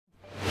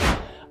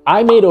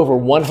I made over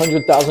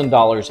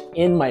 $100,000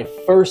 in my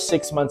first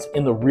 6 months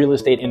in the real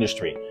estate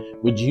industry.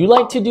 Would you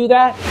like to do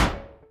that?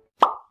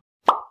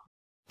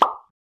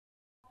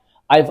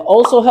 I've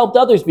also helped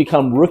others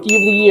become Rookie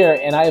of the Year,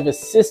 and I have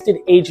assisted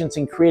agents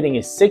in creating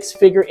a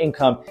six-figure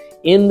income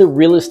in the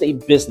real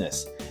estate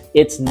business.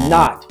 It's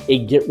not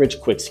a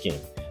get-rich-quick scheme.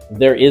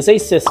 There is a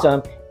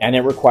system and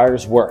it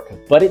requires work,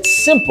 but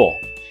it's simple.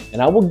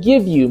 And I will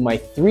give you my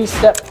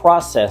three-step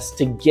process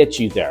to get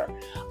you there.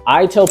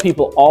 I tell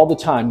people all the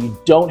time, you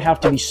don't have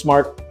to be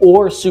smart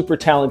or super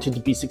talented to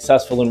be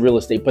successful in real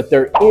estate, but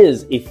there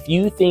is a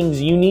few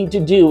things you need to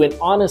do, and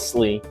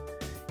honestly,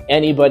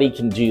 anybody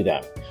can do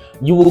them.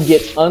 You will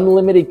get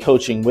unlimited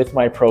coaching with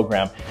my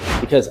program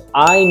because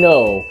I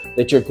know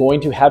that you're going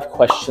to have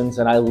questions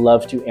and I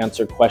love to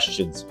answer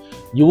questions.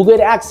 You will get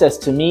access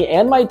to me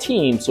and my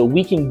team so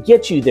we can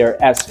get you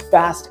there as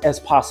fast as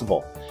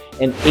possible.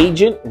 An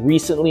agent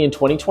recently in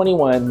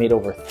 2021 made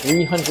over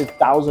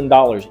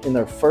 $300,000 in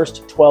their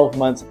first 12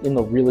 months in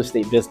the real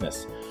estate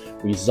business.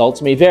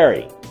 Results may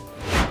vary,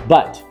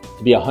 but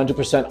to be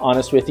 100%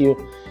 honest with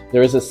you,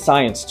 there is a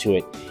science to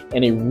it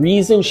and a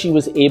reason she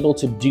was able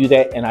to do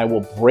that, and I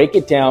will break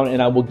it down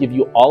and I will give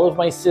you all of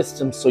my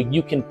systems so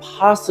you can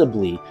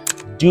possibly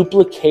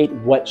duplicate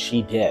what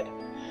she did.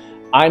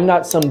 I'm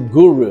not some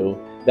guru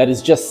that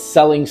is just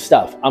selling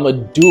stuff. I'm a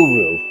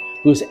guru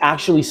who's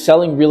actually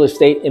selling real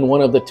estate in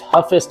one of the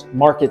toughest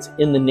markets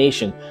in the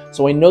nation.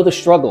 So I know the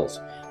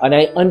struggles and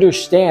I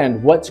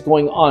understand what's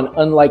going on,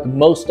 unlike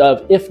most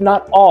of, if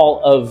not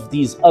all of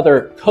these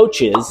other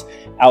coaches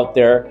out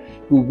there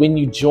who, when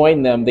you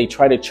join them, they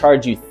try to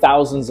charge you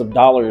thousands of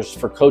dollars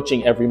for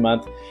coaching every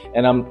month.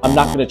 And I'm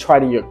not gonna try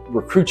to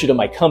recruit you to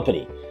my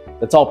company.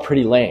 That's all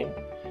pretty lame.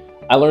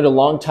 I learned a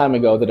long time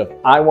ago that if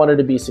I wanted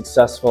to be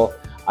successful,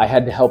 I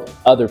had to help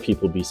other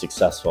people be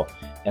successful.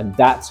 And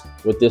that's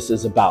what this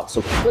is about.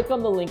 So click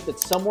on the link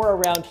that's somewhere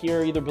around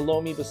here, either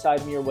below me,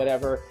 beside me, or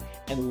whatever,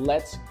 and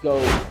let's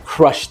go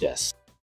crush this.